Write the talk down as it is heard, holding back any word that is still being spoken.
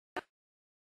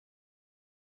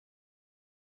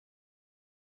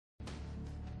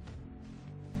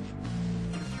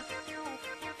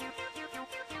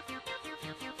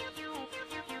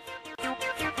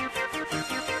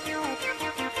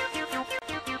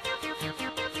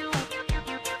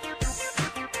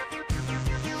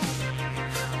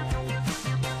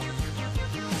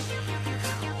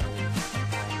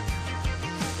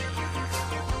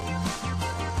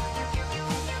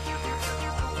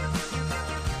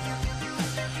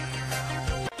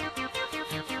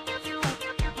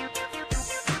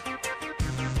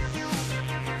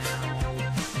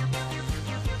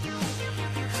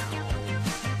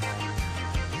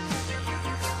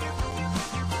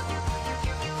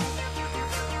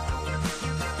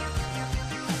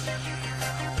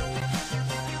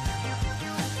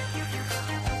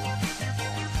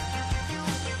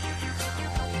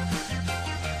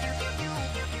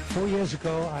4 years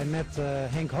ago I met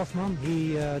Henk Hofman.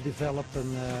 He developed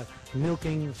a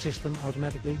milking system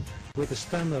automatically with a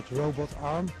standard robot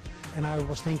arm, and I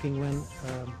was thinking when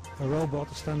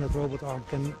a standard robot arm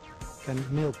can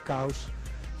milk cows,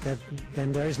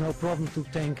 then there is no problem to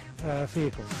tank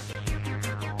vehicles.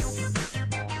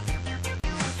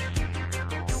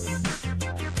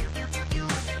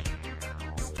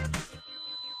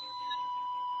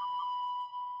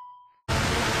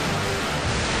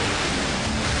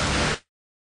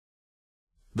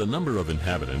 The number of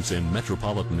inhabitants in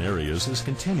metropolitan areas is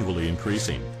continually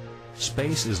increasing.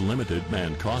 Space is limited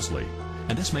and costly,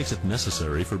 and this makes it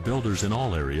necessary for builders in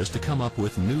all areas to come up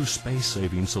with new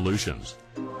space-saving solutions.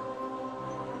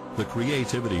 The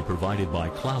creativity provided by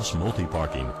Klaus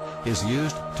Multi-Parking is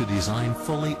used to design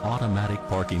fully automatic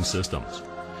parking systems,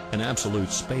 an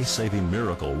absolute space-saving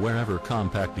miracle wherever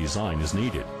compact design is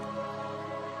needed.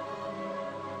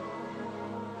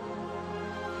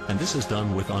 And this is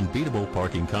done with unbeatable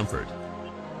parking comfort.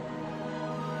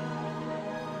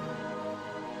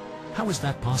 How is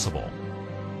that possible?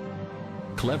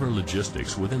 Clever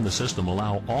logistics within the system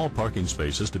allow all parking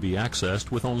spaces to be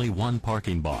accessed with only one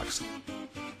parking box.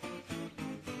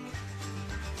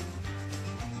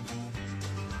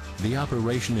 The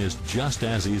operation is just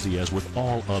as easy as with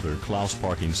all other Klaus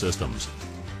parking systems.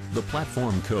 The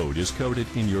platform code is coded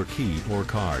in your key or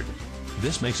card.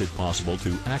 This makes it possible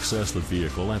to access the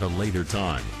vehicle at a later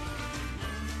time.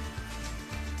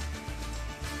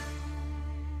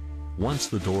 Once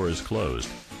the door is closed,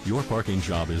 your parking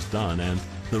job is done and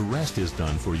the rest is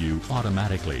done for you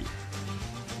automatically.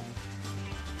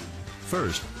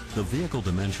 First, the vehicle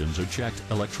dimensions are checked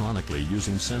electronically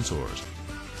using sensors.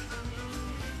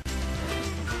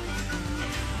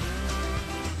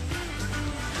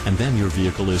 And then your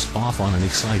vehicle is off on an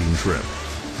exciting trip.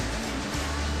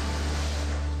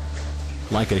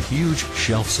 Like a huge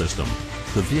shelf system,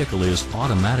 the vehicle is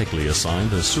automatically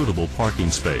assigned a suitable parking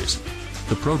space.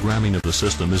 The programming of the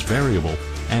system is variable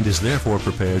and is therefore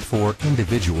prepared for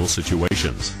individual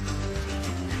situations.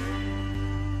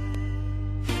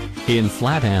 In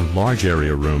flat and large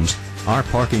area rooms, our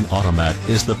parking automat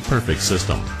is the perfect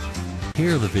system.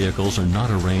 Here the vehicles are not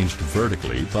arranged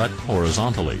vertically but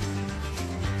horizontally.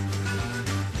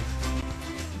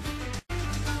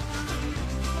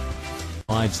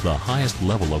 Provides the highest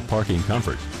level of parking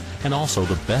comfort and also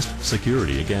the best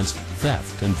security against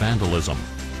theft and vandalism.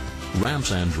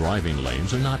 Ramps and driving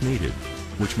lanes are not needed,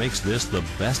 which makes this the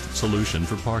best solution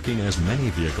for parking as many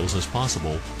vehicles as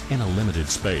possible in a limited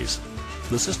space.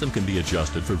 The system can be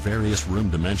adjusted for various room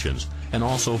dimensions and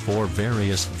also for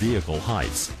various vehicle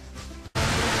heights.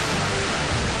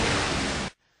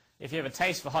 If you have a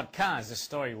taste for hot cars, this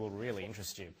story will really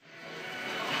interest you.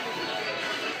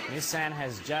 Nissan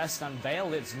has just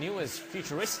unveiled its newest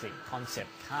futuristic concept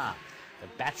car, the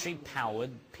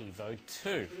battery-powered Pivo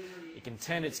 2. It can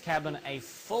turn its cabin a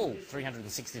full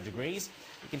 360 degrees.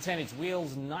 It can turn its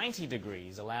wheels 90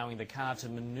 degrees, allowing the car to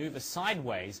maneuver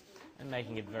sideways and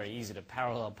making it very easy to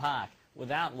parallel park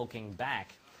without looking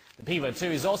back. The Pivo 2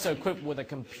 is also equipped with a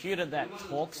computer that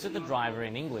talks to the driver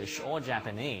in English or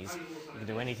Japanese. You can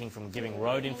do anything from giving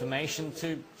road information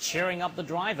to cheering up the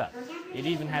driver. It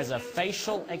even has a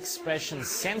facial expression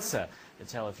sensor to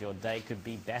tell if your day could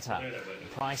be better.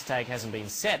 The price tag hasn't been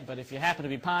set, but if you happen to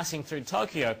be passing through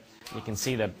Tokyo, you can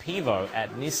see the Pivo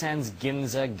at Nissan's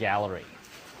Ginza Gallery.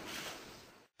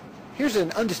 Here's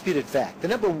an undisputed fact. The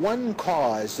 #1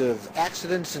 cause of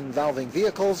accidents involving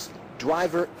vehicles,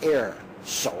 driver error.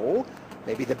 So,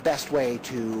 maybe the best way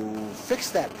to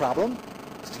fix that problem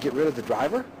is to get rid of the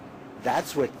driver?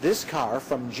 That's what this car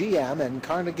from GM and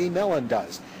Carnegie Mellon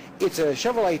does. It's a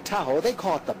Chevrolet Tahoe. They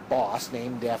call it the Boss,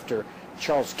 named after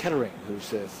Charles Kettering, who's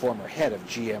the former head of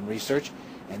GM Research.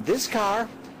 And this car,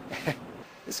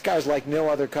 this car's like no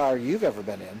other car you've ever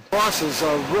been in. Boss is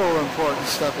a real important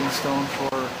stepping stone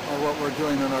for what we're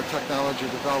doing in our technology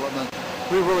development.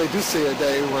 We really do see a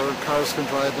day where cars can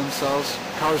drive themselves,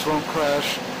 cars won't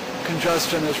crash,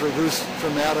 congestion is reduced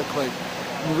dramatically.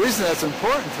 And the reason that's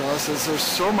important to us is there's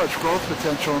so much growth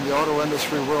potential in the auto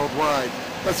industry worldwide.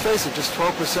 Let's face it, just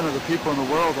 12% of the people in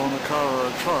the world own a car or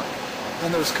a truck.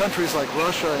 And there's countries like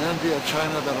Russia, India,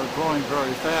 China that are growing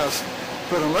very fast.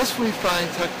 But unless we find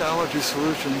technology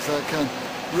solutions that can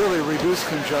really reduce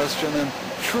congestion and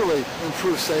truly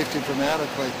improve safety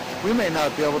dramatically, we may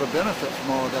not be able to benefit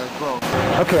from all of that growth.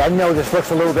 Okay, I know this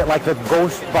looks a little bit like the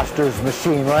Ghostbusters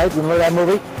machine, right? Remember that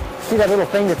movie? See that little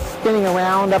thing that's spinning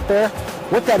around up there?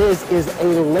 What that is a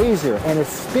laser, and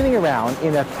it's spinning around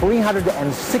in a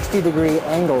 360-degree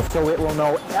angle, so it will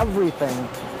know everything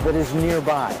that is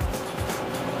nearby.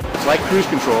 It's like cruise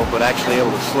control, but actually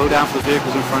able to slow down for the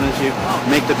vehicles in front of you,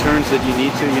 make the turns that you need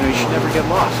to. You know, you should never get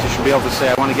lost. You should be able to say,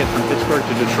 I want to get from Pittsburgh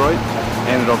to Detroit,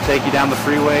 and it'll take you down the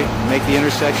freeway, make the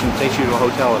intersection, takes you to a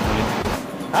hotel at night.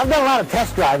 I've done a lot of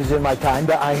test drives in my time,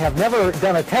 but I have never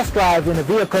done a test drive in a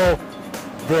vehicle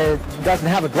that doesn't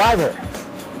have a driver.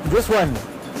 This one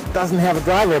doesn't have a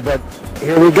driver, but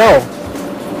here we go.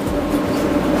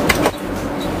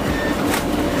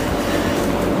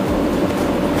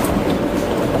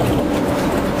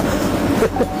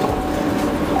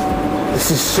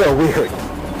 This is so weird.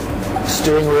 The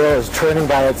steering wheel is turning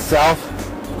by itself.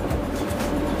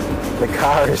 The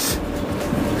car is...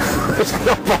 There's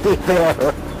nobody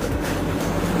there.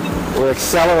 We're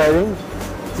accelerating.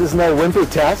 This is no wimpy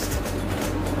test.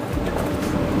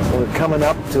 We're coming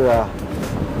up to a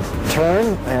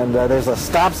turn, and there's a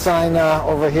stop sign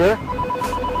over here.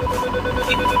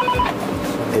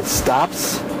 It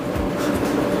stops.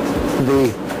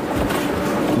 The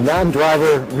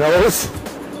non-driver knows.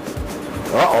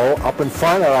 Uh-oh, up in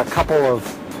front are a couple of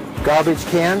garbage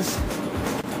cans.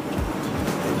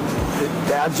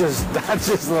 Dodges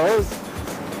those.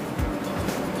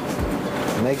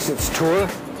 Makes its tour.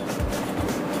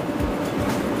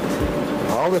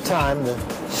 All the time, the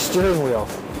steering wheel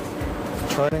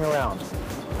turning around.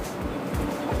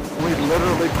 We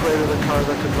literally created a car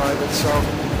that could drive itself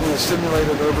in a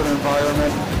simulated urban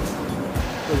environment.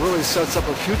 It really sets up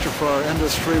a future for our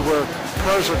industry where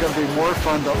cars are going to be more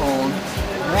fun to own,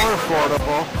 more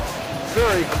affordable,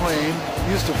 very clean,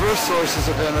 use diverse sources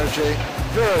of energy,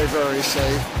 very, very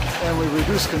safe, and we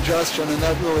reduce congestion, and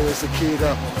that really is the key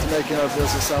to making our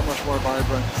business that much more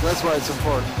vibrant. So that's why it's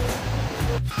important.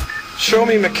 Show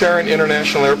me McCarran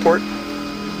International Airport.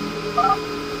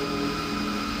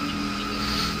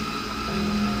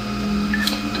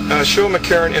 Show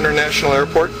McCarran International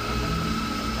Airport.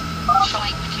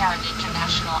 Showing McCarran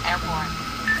International Airport.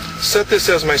 Set this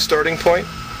as my starting point.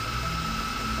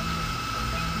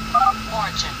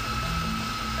 Origin.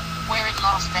 Where in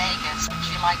Las Vegas would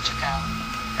you like to go?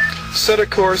 Set a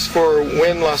course for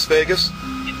Wynn, Las Vegas.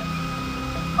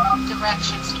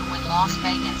 Directions to Wynn, Las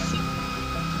Vegas.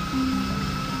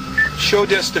 Show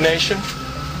destination.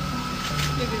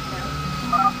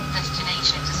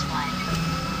 Destination display.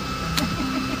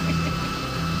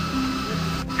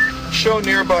 Show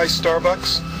nearby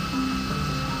Starbucks.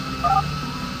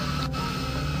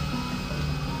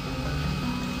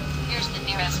 Here's the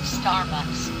nearest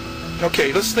Starbucks.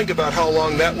 Okay, let's think about how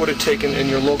long that would have taken in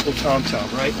your local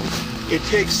TomTom, right? It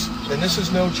takes, and this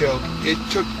is no joke, it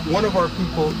took one of our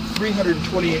people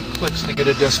 328 clicks to get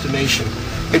a destination.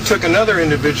 It took another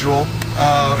individual,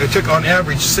 it took on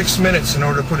average 6 minutes in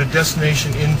order to put a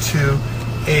destination into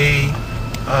a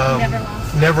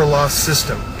never lost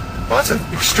system. Well, that's an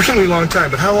extremely long time,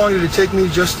 but how long did it take me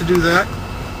just to do that?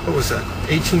 What was that,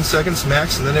 18 seconds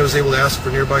max, and then I was able to ask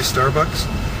for nearby Starbucks?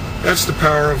 That's the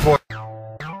power of voice.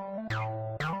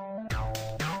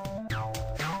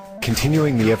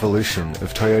 Continuing the evolution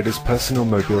of Toyota's personal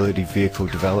mobility vehicle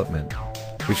development,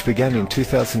 which began in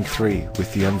 2003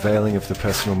 with the unveiling of the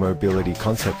personal mobility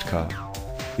concept car,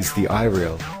 is the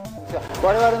iReal.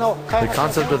 The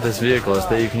concept of this vehicle is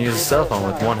that you can use a cell phone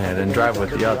with one hand and drive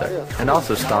with the other, and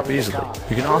also stop easily.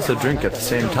 You can also drink at the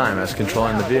same time as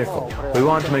controlling the vehicle. We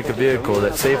want to make a vehicle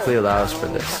that safely allows for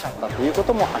this.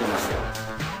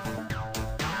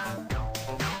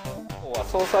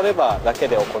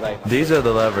 These are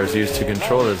the levers used to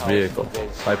control this vehicle.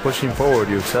 By pushing forward,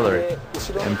 you accelerate,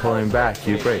 and pulling back,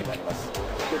 you brake.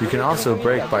 You can also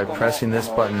brake by pressing this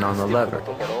button on the lever.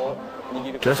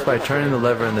 Just by turning the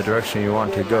lever in the direction you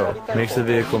want to go, makes the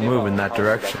vehicle move in that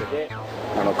direction.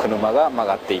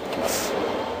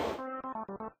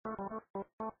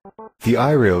 The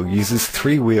iReal uses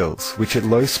 3 wheels, which at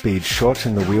low speed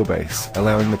shorten the wheelbase,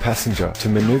 allowing the passenger to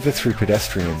maneuver through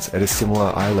pedestrians at a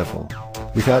similar eye level,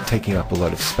 without taking up a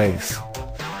lot of space.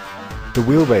 The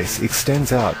wheelbase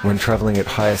extends out when traveling at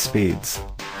higher speeds,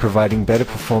 providing better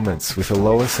performance with a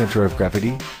lower center of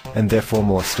gravity and therefore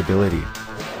more stability.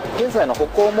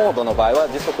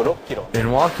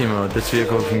 In walking mode, this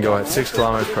vehicle can go at 6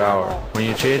 km per hour. When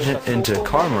you change it into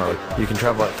car mode, you can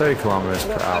travel at 30 km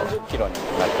per hour.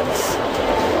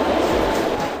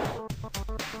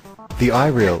 The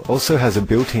iReal also has a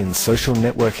built-in social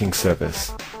networking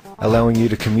service, allowing you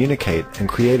to communicate and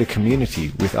create a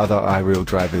community with other iReal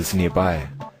drivers nearby.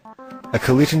 A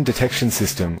collision detection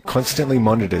system constantly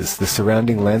monitors the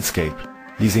surrounding landscape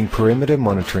using perimeter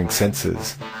monitoring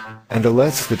sensors, and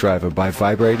alerts the driver by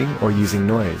vibrating or using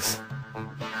noise.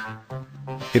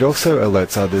 It also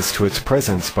alerts others to its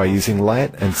presence by using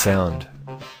light and sound.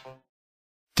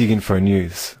 DigInfo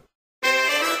News.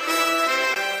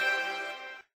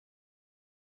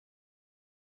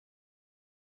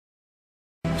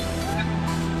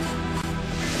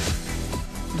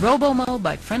 RoboMow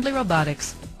by Friendly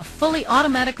Robotics, a fully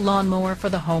automatic lawnmower for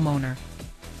the homeowner.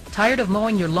 Tired of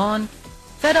mowing your lawn?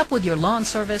 Fed up with your lawn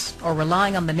service or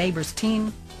relying on the neighbor's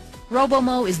team?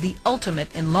 RoboMow is the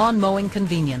ultimate in lawn mowing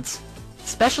convenience,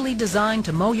 specially designed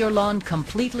to mow your lawn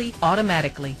completely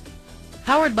automatically.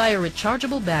 Powered by a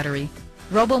rechargeable battery,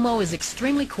 RoboMow is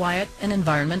extremely quiet and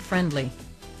environment friendly.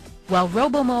 While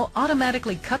RoboMow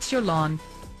automatically cuts your lawn,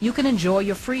 you can enjoy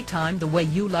your free time the way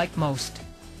you like most.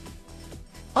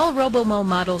 All RoboMow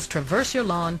models traverse your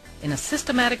lawn in a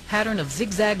systematic pattern of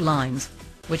zigzag lines,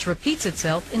 which repeats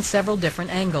itself in several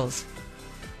different angles.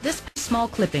 This small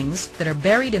clippings that are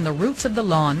buried in the roots of the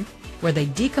lawn, where they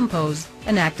decompose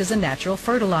and act as a natural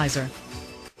fertilizer.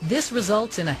 This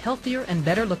results in a healthier and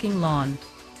better looking lawn,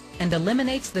 and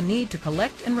eliminates the need to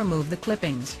collect and remove the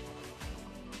clippings.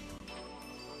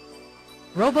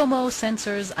 RoboMow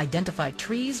sensors identify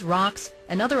trees, rocks,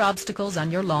 and other obstacles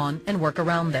on your lawn and work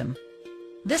around them.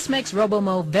 This makes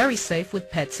RoboMow very safe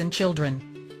with pets and children.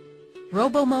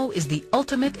 RoboMow is the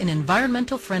ultimate in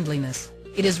environmental friendliness.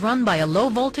 It is run by a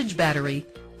low-voltage battery,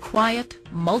 quiet,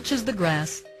 mulches the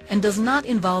grass, and does not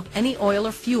involve any oil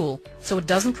or fuel, so it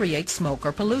doesn't create smoke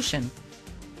or pollution.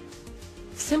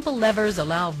 Simple levers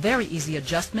allow very easy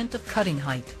adjustment of cutting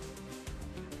height.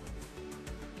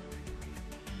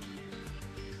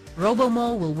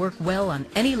 RoboMow will work well on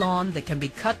any lawn that can be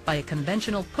cut by a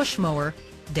conventional push mower,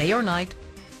 day or night.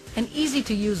 An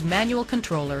easy-to-use manual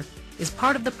controller is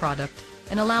part of the product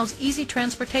and allows easy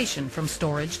transportation from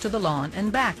storage to the lawn and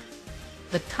back.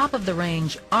 The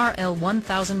top-of-the-range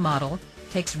RL1000 model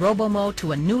takes RoboMow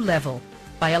to a new level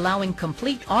by allowing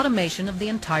complete automation of the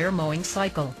entire mowing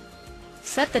cycle.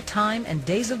 Set the time and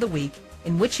days of the week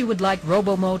in which you would like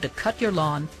RoboMow to cut your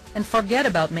lawn and forget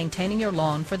about maintaining your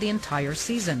lawn for the entire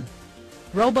season.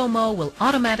 RoboMow will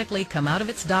automatically come out of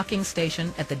its docking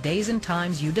station at the days and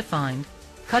times you defined,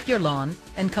 cut your lawn,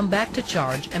 and come back to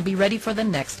charge and be ready for the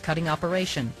next cutting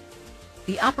operation.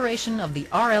 The operation of the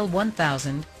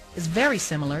RL1000 is very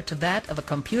similar to that of a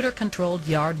computer-controlled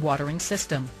yard watering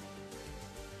system.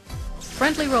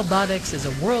 Friendly Robotics is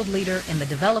a world leader in the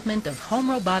development of home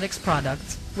robotics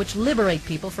products which liberate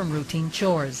people from routine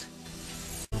chores.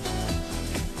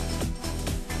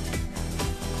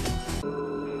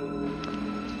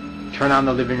 Turn on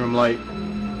the living room light.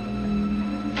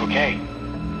 Okay.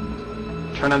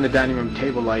 Turn on the dining room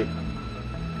table light.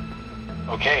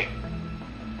 Okay.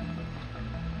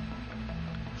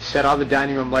 Set all the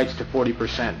dining room lights to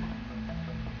 40%.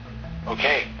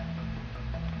 Okay.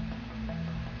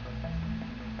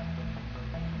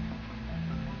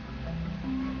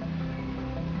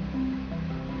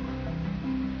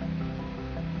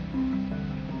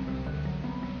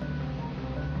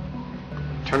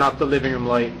 Turn off the living room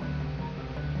light.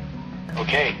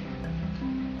 Okay.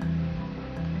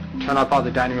 Turn off all the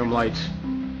dining room lights.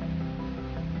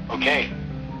 Okay.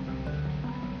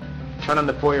 Turn on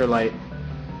the foyer light.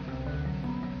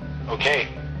 Okay.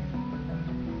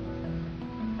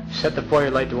 Set the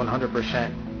foyer light to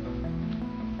 100%.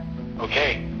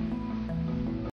 Okay.